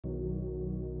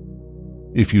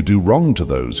If you do wrong to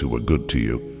those who are good to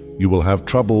you, you will have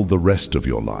trouble the rest of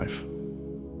your life.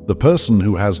 The person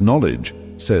who has knowledge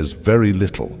says very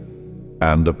little,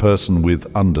 and a person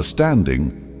with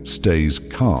understanding stays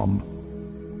calm.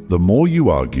 The more you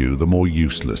argue, the more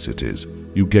useless it is.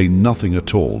 You gain nothing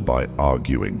at all by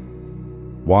arguing.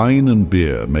 Wine and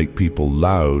beer make people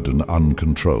loud and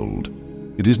uncontrolled.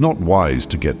 It is not wise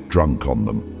to get drunk on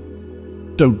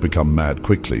them. Don't become mad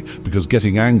quickly, because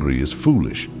getting angry is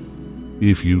foolish.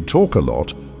 If you talk a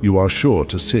lot, you are sure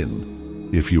to sin.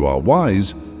 If you are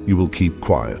wise, you will keep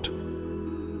quiet.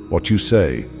 What you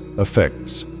say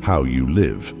affects how you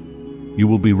live. You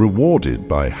will be rewarded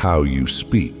by how you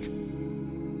speak.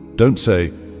 Don't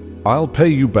say, "I'll pay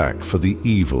you back for the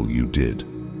evil you did."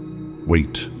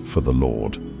 Wait for the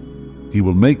Lord. He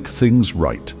will make things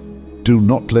right. Do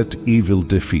not let evil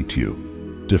defeat you.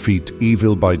 Defeat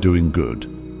evil by doing good.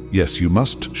 Yes, you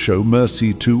must show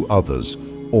mercy to others,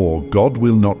 or God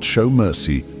will not show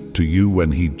mercy to you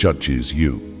when He judges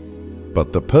you.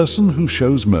 But the person who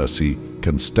shows mercy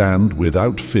can stand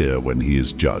without fear when he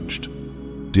is judged.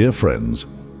 Dear friends,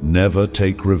 never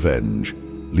take revenge.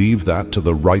 Leave that to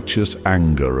the righteous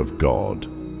anger of God.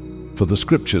 For the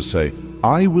scriptures say,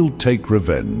 "I will take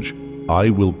revenge, I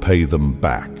will pay them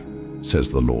back," says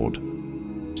the Lord.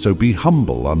 So be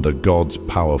humble under God's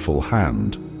powerful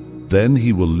hand. Then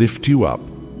He will lift you up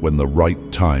when the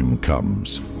right time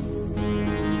comes.